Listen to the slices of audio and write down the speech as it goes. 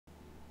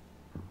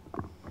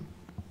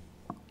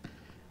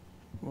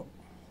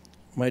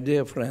My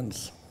dear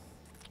friends,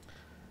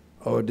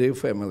 our dear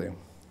family,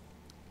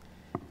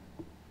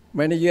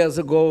 many years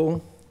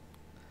ago,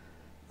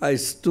 I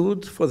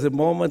stood for the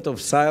moment of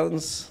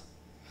silence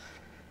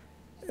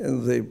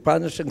in the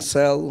punishing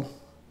cell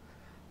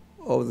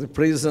of the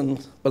prison,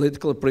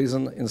 political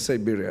prison in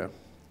Siberia.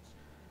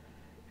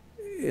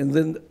 In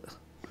the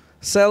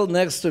cell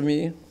next to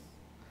me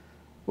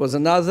was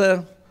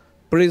another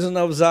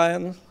prisoner of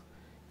Zion,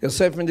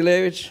 Yosef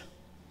Mendelevich,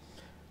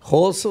 who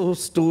also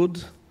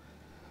stood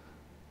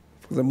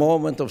for the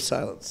moment of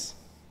silence.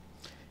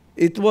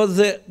 It was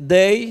the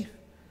day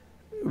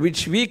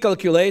which we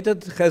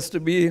calculated has to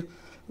be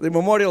the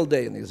Memorial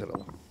Day in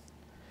Israel.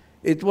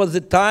 It was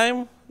the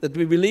time that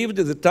we believed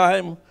is the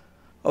time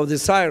of the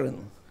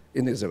siren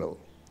in Israel.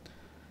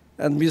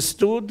 And we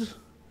stood,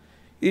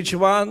 each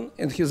one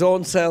in his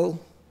own cell.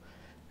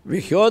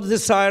 We heard the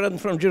siren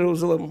from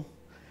Jerusalem,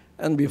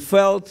 and we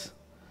felt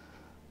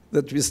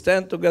that we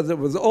stand together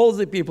with all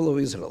the people of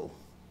Israel,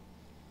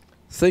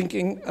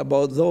 thinking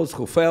about those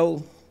who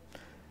fell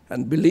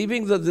and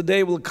believing that the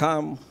day will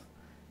come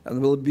and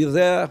we'll be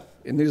there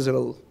in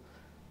Israel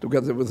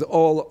together with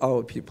all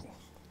our people.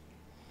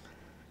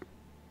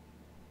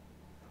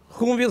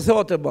 Whom we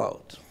thought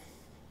about.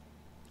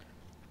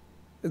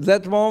 At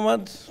that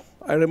moment,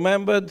 I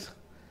remembered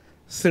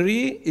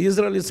 3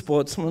 Israeli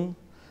sportsmen,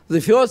 the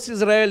first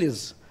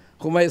Israelis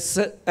whom I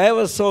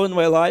ever saw in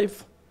my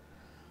life,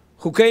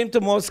 who came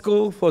to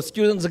Moscow for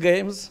students'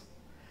 games,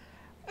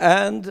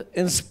 and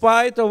in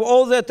spite of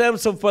all the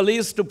attempts of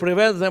police to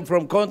prevent them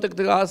from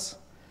contacting us,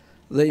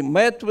 they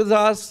met with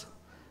us,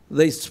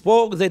 they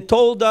spoke, they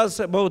told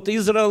us about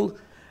Israel,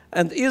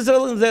 and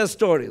Israel in their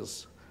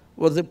stories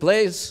was a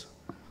place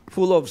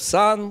full of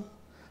sun,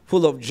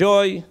 full of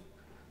joy,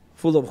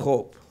 full of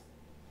hope.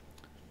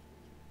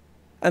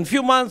 And a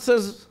few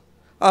months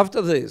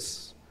after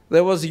this,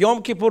 there was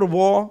Yom Kippur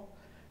War,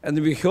 and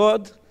we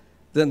heard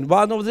that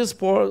one of the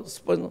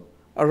sportsmen,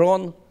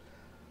 Aaron,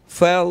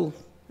 fell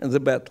in the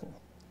battle.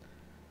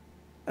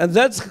 And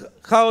that's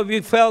how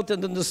we felt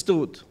and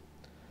understood,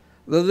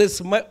 that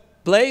this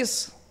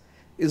place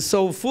is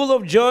so full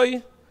of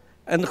joy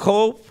and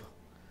hope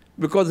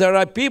because there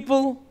are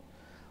people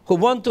who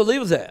want to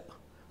live there,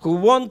 who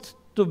want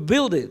to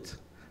build it,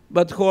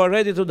 but who are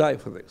ready to die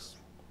for this.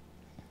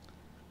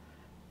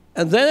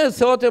 And then I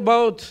thought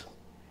about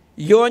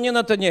Yoni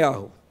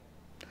Netanyahu.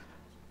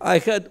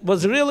 I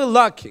was really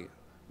lucky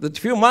that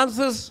a few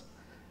months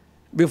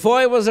before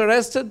I was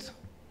arrested,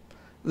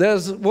 there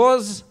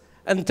was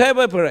an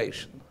Entebbe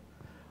operation,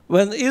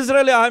 when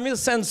Israeli army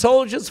sent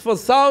soldiers for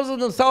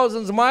thousands and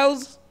thousands of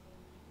miles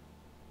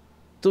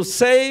to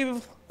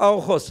save our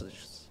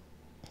hostages.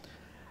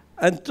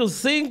 And to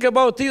think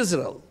about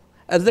Israel,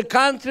 as the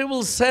country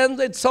will send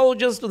its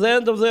soldiers to the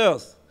end of the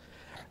earth,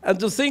 and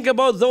to think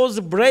about those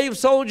brave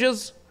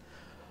soldiers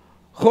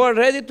who are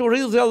ready to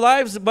risk their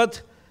lives,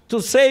 but to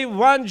save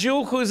one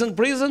Jew who is in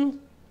prison,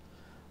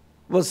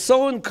 was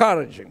so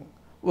encouraging,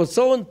 was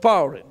so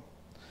empowering,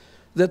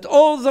 that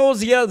all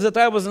those years that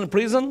I was in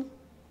prison,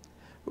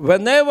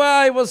 whenever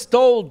I was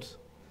told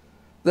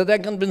that I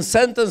can be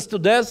sentenced to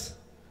death,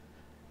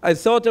 I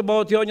thought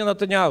about Yoni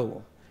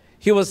Netanyahu.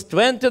 He was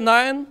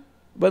 29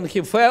 when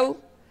he fell,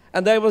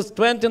 and I was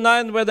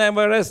 29 when I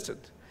was arrested.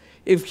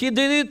 If he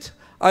did it,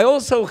 I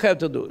also had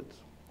to do it.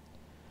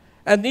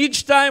 And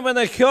each time when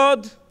I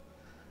heard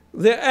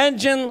the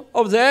engine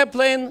of the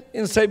airplane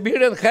in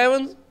Siberian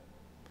heaven,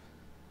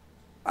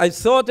 I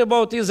thought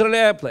about Israeli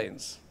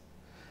airplanes.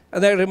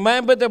 And I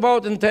remembered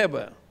about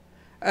Entebbe.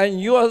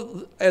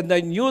 And I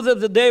knew that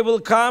the day will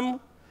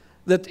come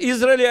that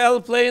Israeli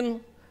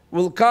airplane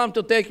will come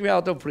to take me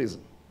out of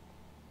prison.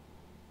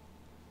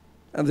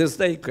 And this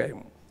day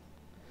came.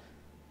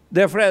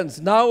 Dear friends,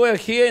 now we're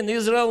here in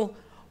Israel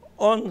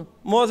on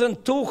more than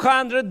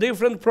 200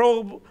 different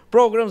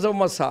programs of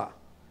Masa.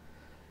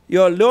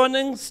 You're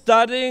learning,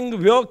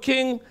 studying,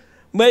 working,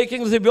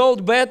 making the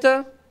world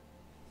better.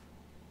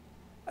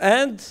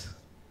 And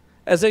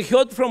as I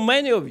heard from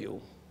many of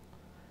you,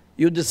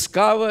 you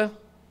discover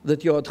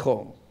that you're at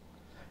home.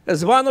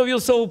 As one of you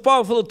so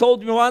powerful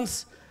told me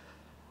once,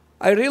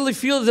 I really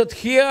feel that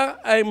here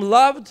I'm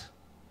loved,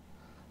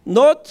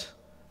 not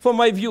for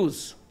my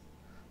views,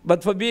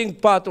 but for being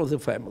part of the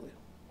family.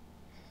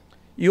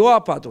 You are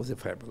part of the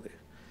family.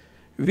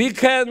 We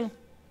can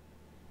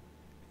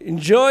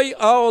enjoy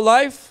our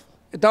life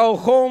at our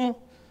home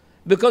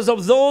because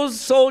of those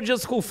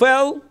soldiers who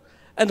fell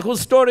and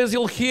whose stories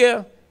you'll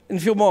hear in a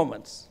few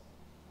moments.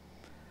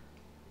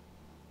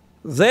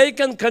 They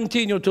can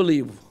continue to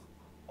live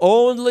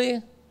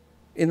only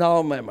in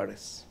our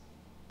memories.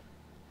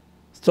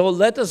 So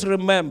let us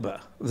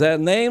remember their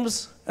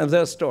names and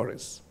their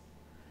stories.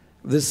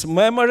 This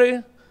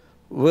memory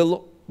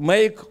will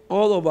make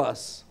all of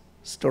us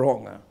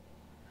stronger.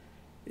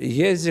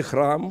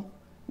 HaZikaron,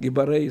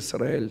 Gibarei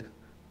Israel,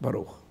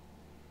 Baruch.